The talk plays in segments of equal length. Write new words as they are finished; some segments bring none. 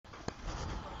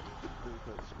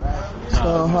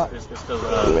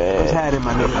Man. Had in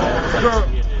my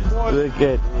nigga. Look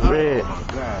at Red.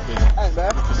 Hey,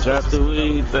 man. Drop the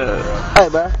weed there. Hey,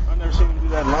 man. I've never seen him do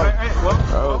that in life.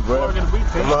 Oh, bro.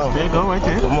 Come on. There you go, right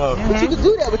there. Come on. But you can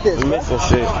do that with this, You man. missing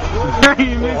shit.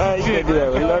 You can't do that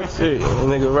with no shit.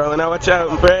 Nigga rolling out. Watch out,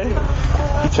 bruh.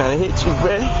 He trying to hit you,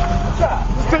 bruh.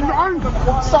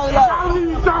 So like,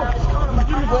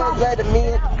 well, glad to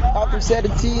meet it. All through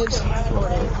 7 tears.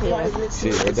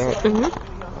 Shit, like that.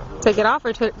 Take it off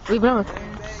or leave it on?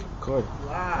 Record.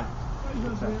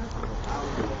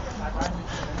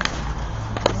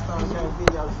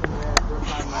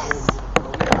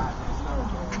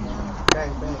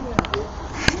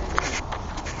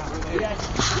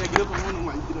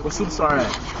 What's Superstar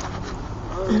at?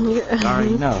 I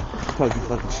already know. Because you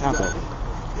fucking chopper.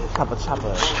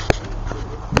 Chopper.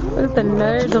 What is the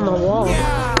nerds on the wall?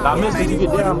 Nah, Mizzfits, you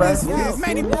get down, bro.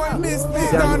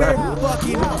 Mizzfits on their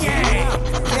fucking gang.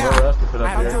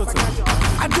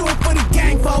 I do it for the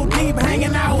gang, 4 deep,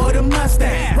 hanging out with a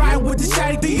Mustang. Ride with the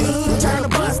shotty through your hood, turn the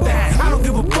bust down. I don't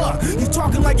give a fuck, you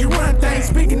talking like you run things.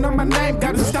 Speaking on my name,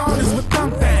 got the stoners with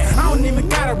thumb things. I don't even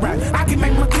gotta rap, I can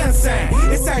make my gun sing.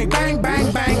 It say bang,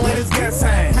 bang, bang, let his gun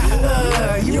sing.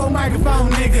 You a microphone,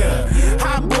 nigga.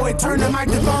 Hot boy, turn the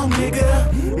microphone, nigga.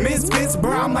 Mizzfits,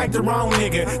 bro, I'm like the wrong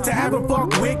nigga to ever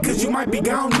fuck with, cause you might be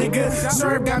gone, nigga.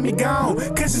 Serve got me gone,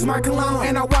 cause it's my cologne.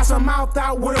 And I wash my mouth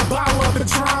out with a bottle of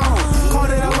Patron. Called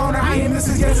it a loner, I ain't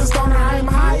Mrs. Yes, a stoner. I am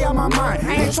high on my mind,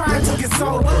 I ain't trying to get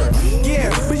sober.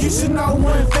 Yeah, but you should know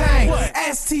one thing.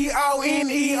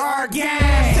 STONER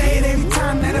gang. Say it every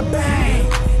time that I bang.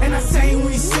 And I say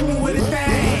when you see me with a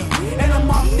thing. And I'm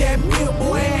off that bill,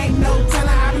 boy, ain't no telling.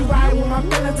 I be riding with my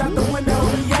feelings out the window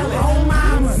and yelling. Oh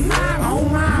mamas, oh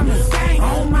mamas,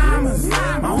 oh mamas, oh mamas,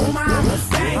 oh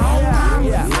mamas, oh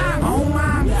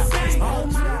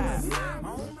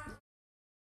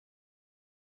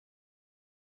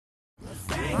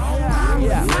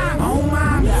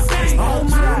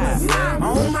mamas,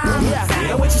 oh mamas.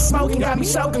 Now what you smoking got me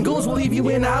soaking. Goons will leave you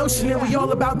in the ocean. And we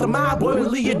all about the mob, boy, we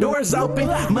leave your doors open.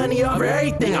 Money over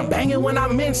everything, I'm banging when I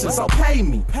mention. So pay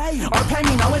me, or pay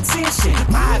me no attention.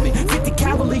 Mobbing, 50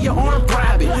 cavalier arm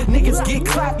private. Niggas get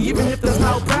clapped even if there's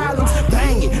no problems.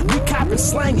 Bang it, we cop and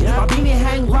slang it. My beanie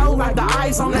hang low like the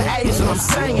eyes on the Asian. I'm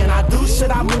saying I do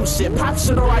shit, I move shit. Pop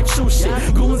shit or I chew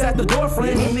shit. Goons at the door for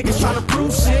any niggas trying to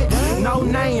prove shit. No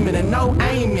naming and no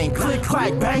aiming. Click,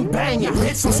 clack, bang, banging.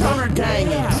 Bitch, I'm stoner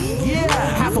ganging. Yeah,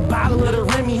 half a bottle of the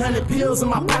Remy, 100 pills in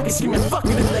my pocket, screaming fuck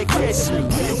it if they catch me.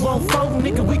 Won't fold,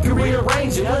 nigga, we can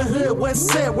rearrange it. What hood, what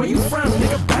set, where you from,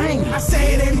 nigga, bang. I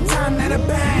say it every time that I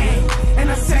bang. And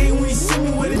I say when you see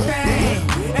me with a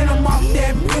thing. And I'm off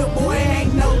that pill, boy,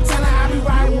 ain't no telling. I be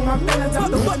riding with my feelings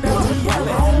out the window and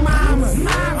yelling. Oh mama,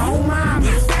 oh mama,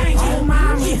 oh mama, oh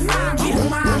mama,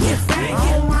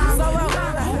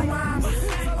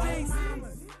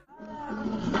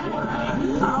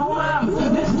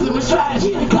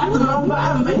 strategy, got the long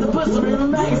vibe, make the pussy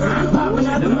relax. Popping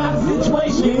out the mouth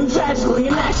situation, tragically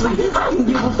and actually, I can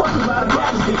give a fuck about a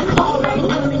tragedy. All that in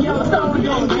the yellow stone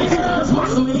gon' get. Smoke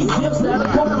so many zips that a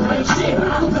quarter ain't shit.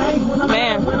 I'm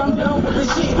bang when I'm done with the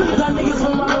shit. Got niggas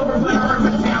from all over the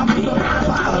urban town, beating out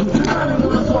bottom. I don't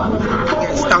wanna swallow.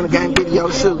 Stoner gang video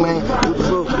shoot, man.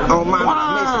 On my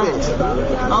Mizzfits.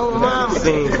 On my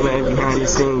Scenes, man. Behind the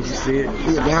scenes, you see it?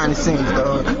 Yeah, behind the scenes,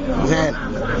 dog.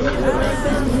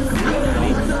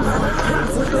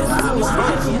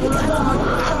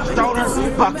 Stoner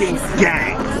fucking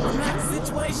gang.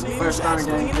 First Stoner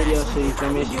gang video shoot, you feel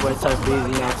me? It's your boy Turf Easy, you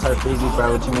know Turf Easy, bro.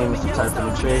 What you mean, Mr. Turf in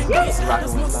the tree?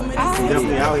 Rockin' with Stoner.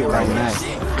 Definitely out here right now.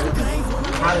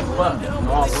 Hot as fuck,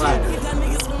 all black.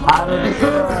 Hot as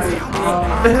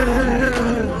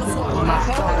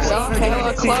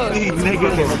Nigga,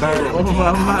 oh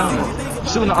my mama.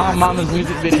 Shooting all mama's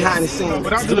music video. Behind the scenes.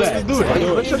 But I do that. Do it.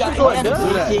 What's your story? Do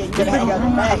that. Yeah, have the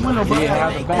back.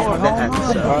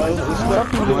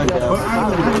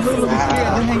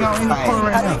 Hang out in the corner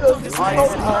right now.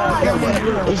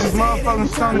 This is motherfucking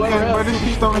Stoner gang, bro. This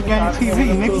is Stoner gang TV,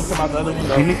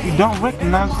 nigga. And if you don't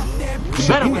recognize it, you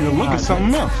better look at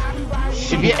something else.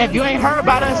 If you ain't heard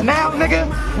about us now, nigga,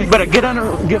 you better get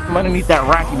from underneath that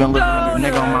rock you been living under,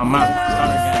 nigga, on my mouth.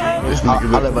 This nigga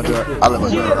I live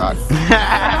under a rock.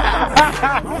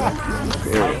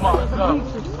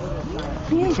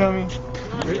 You feel me?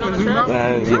 Nah, I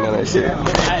didn't get none of that shit.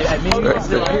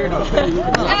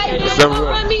 Hey, don't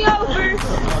run me over.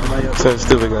 Some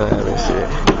stupid gonna have that shit.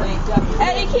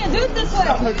 Hey, you can't do it this way.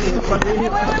 Hey,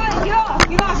 wait. Get off.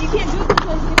 You can't do it this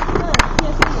way.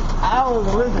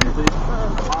 wasn't listening to you.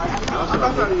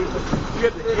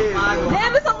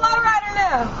 Damn, it's a low rider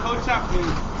now. Coach Chopper.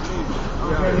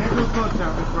 Okay, here's who Coach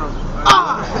Chopper from.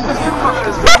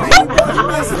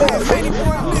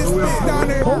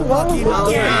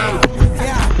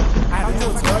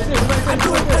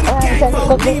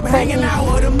 Hanging out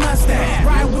with a Mustang,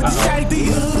 ride with the shady through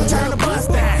your hood, turn the bus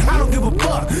down. I don't give a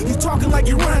fuck. You talking like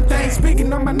you run things,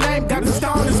 speaking on my name, got the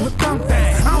stoners with thumb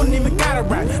things. I don't even gotta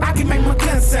rap, I can make my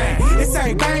gun sing. It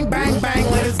say bang bang bang,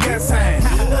 let his gun sing.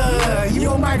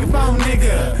 You a microphone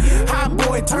nigga, hot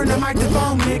boy, turn the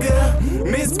microphone nigga.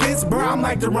 Mizzfits, bro, I'm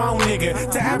like the wrong nigga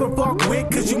to ever fuck with,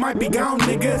 cause you might be gone,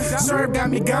 nigga. Serve got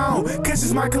me gone, cause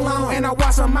it's my cologne, and I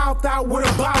wash my mouth out with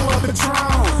a bottle of Patron.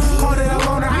 Called it a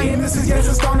loner, I ain't this is yes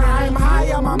a stoner, I am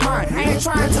high on my mind, I ain't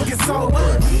trying to get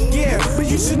sober. Yeah, but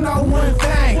you should know one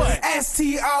thing,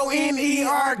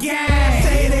 STONER gang.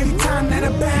 Say it every time that I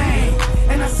bang,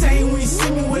 and I say when you see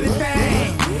me with a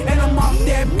thing, and I'm off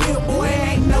that bill, boy,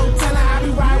 ain't no telling. I be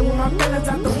riding with my feelings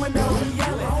out the window,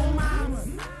 yelling, oh mama,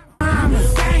 mama,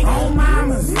 dang, oh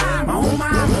mama, mama, oh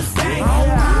mama, dang, oh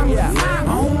mama, mama,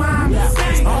 oh mama,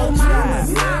 dang, oh mama,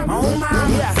 mama, oh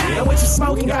mama. Now what you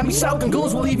smoking got me soaking.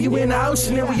 Goons will leave you in the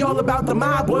ocean, and we all about the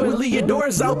mob. Boy, we leave your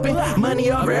doors open.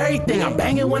 Money over everything. I'm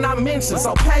banging when I mention,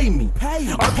 so pay me.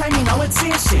 Or pay me no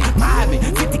attention. Mobbing,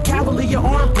 50 Cavalier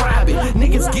arm grabbing.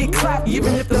 Niggas get clapped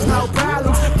even if there's no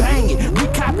problems. Banging, we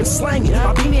copping, slanging.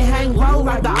 My beanie hang low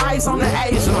like the eyes on the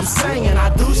Asian. I'm saying, I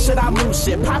do shit, I move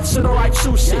shit. Pop shit or I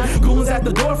chew shit. Goons at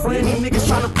the door for any niggas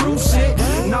trying to prove shit.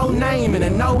 No naming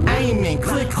and no aiming.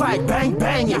 Click, clack, bang,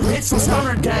 banging. Bitch, I'm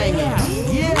stoner ganging.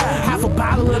 Yeah, half a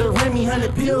bottle of the Remy,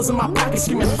 100 pills in my pocket,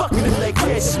 screaming fuck it if they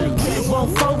catch me.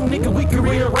 Won't fold, nigga, we can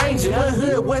rearrange it. What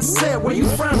hood, what set, where you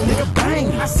from, nigga, bang.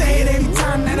 I say it every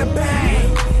time that I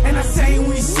bang, and I say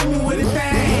when you see me with a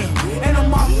thing, and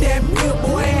I'm off that bill,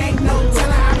 boy, ain't no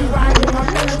telling. I be riding with my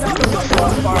feelings out the window.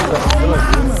 Oh mama,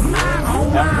 mama, oh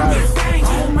mama, dang,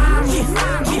 oh mama,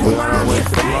 oh mama,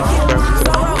 dang, oh mama,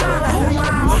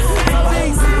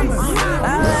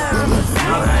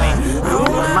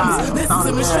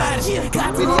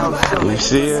 You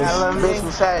see us?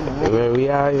 Where we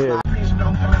out here?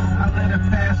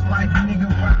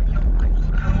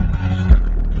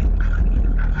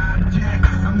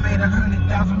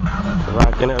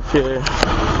 Rocking up here.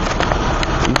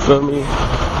 You feel me?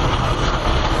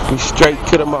 We straight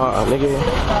to the mall, nigga.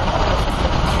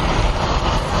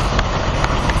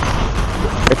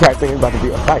 They probably think it's about to be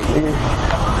a fight, nigga.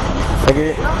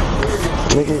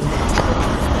 Nigga.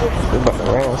 We about to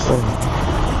round something.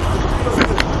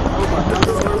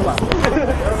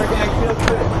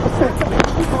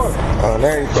 On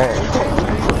everything.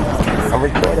 I'm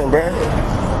recording, bruh.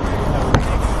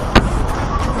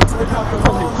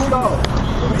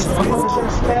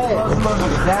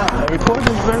 Recording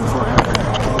is very important.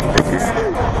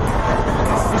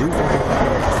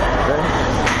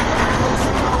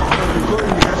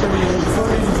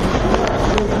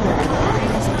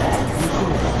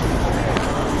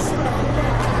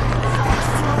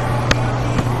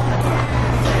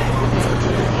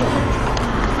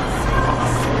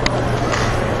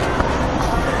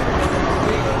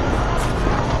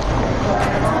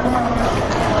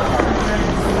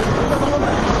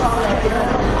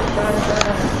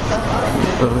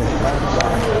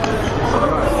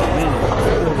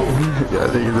 Yeah, I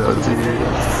think it's on TV.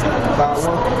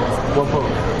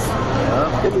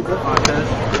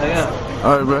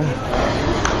 Alright, bro.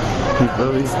 You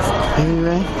feel me? Hey,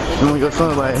 man. I'm gonna go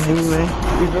something like, hey, man.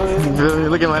 You feel me?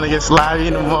 Look at my nigga sloppy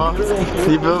in the mall. You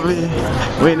feel me?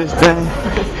 Wait this thing.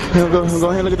 You gonna go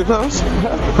ahead and look at the clothes?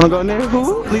 I'm gonna go in there.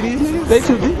 Who? Leave these niggas? They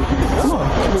too deep. Come on.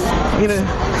 You know.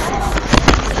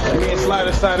 Me and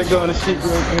Slider started going to shit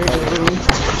real quick.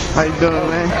 How you doing,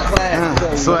 man?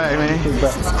 Swag, man.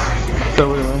 So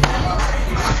with it, man.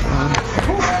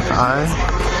 Alright.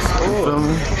 You feel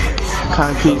me?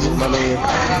 Kind of PG. You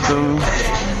feel me?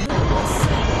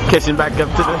 Catching back up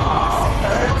to the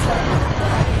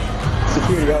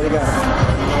security already got her.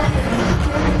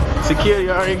 Security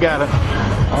already got her.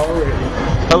 Already.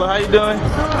 Hello, how you doing?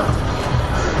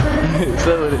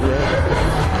 So with it, man.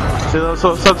 So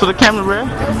to the camera, bro.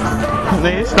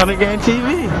 Nigga, it's Thunder Gang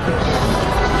TV.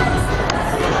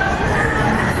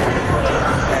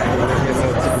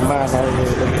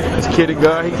 This kitty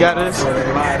guard, he got us.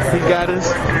 He got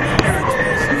us.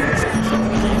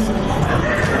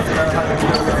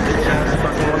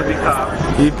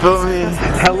 You feel me?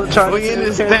 We in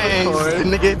this thing. The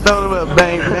nigga throw him up,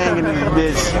 bang bang in this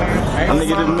bitch. I'm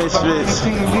nigga the Mizzfits.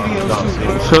 You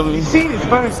feel me? You seen it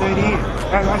first, right here.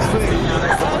 I swear.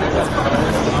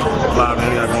 live, man.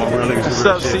 We got going real niggas. What's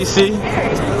up, CC?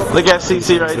 Look at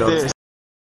CC right there.